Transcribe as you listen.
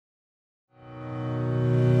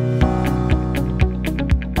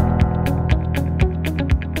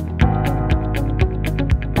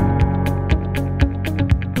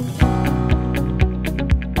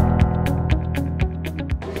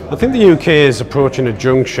think the UK is approaching a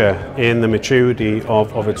juncture in the maturity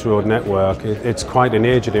of its road network. It's quite an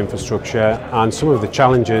aged infrastructure, and some of the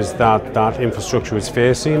challenges that infrastructure is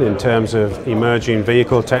facing in terms of emerging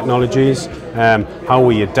vehicle technologies, how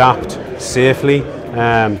we adapt safely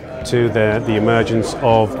to the emergence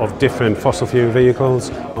of different fossil fuel vehicles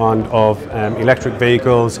and of electric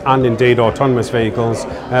vehicles and indeed autonomous vehicles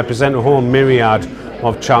present a whole myriad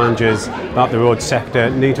of challenges that the road sector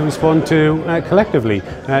need to respond to collectively,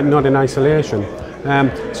 not in isolation.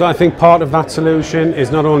 So I think part of that solution is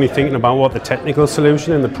not only thinking about what the technical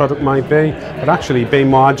solution and the product might be, but actually being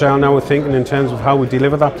more agile now we're thinking in terms of how we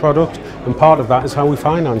deliver that product, and part of that is how we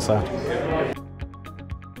finance that.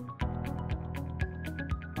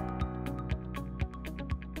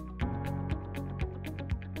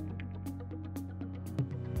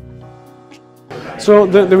 So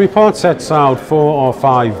the report sets out 4 or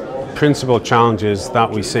 5 principal challenges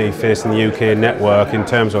that we see facing the UK network in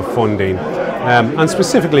terms of funding, and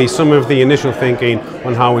specifically some of the initial thinking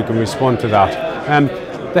on how we can respond to that.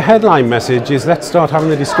 The headline message is let's start having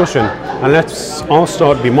the discussion, and let's all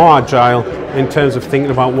start to be more agile in terms of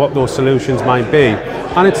thinking about what those solutions might be.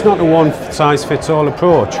 And it's not a one-size-fits-all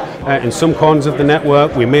approach. In some corners of the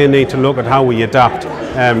network we may need to look at how we adapt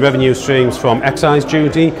revenue streams from excise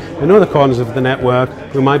duty. In other corners of the network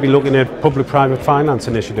we might be looking at public-private finance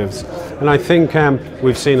initiatives. And I think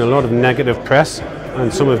we've seen a lot of negative press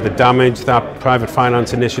and some of the damage that private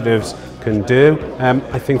finance initiatives can do.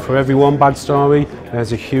 I think for every one bad story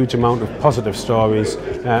there's a huge amount of positive stories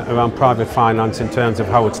around private finance in terms of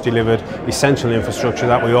how it's delivered essential infrastructure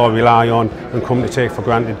that we all rely on and come to take for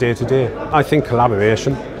granted day to day. I think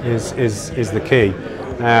collaboration is the key.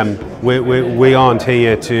 We aren't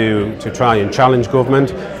here to try and challenge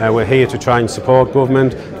government, we're here to try and support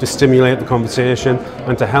government, to stimulate the conversation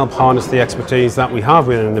and to help harness the expertise that we have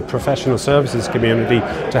within the professional services community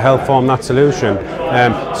to help form that solution.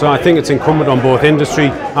 So I think it's incumbent on both industry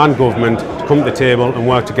and government to come to the table and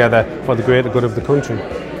work together for the greater good of the country.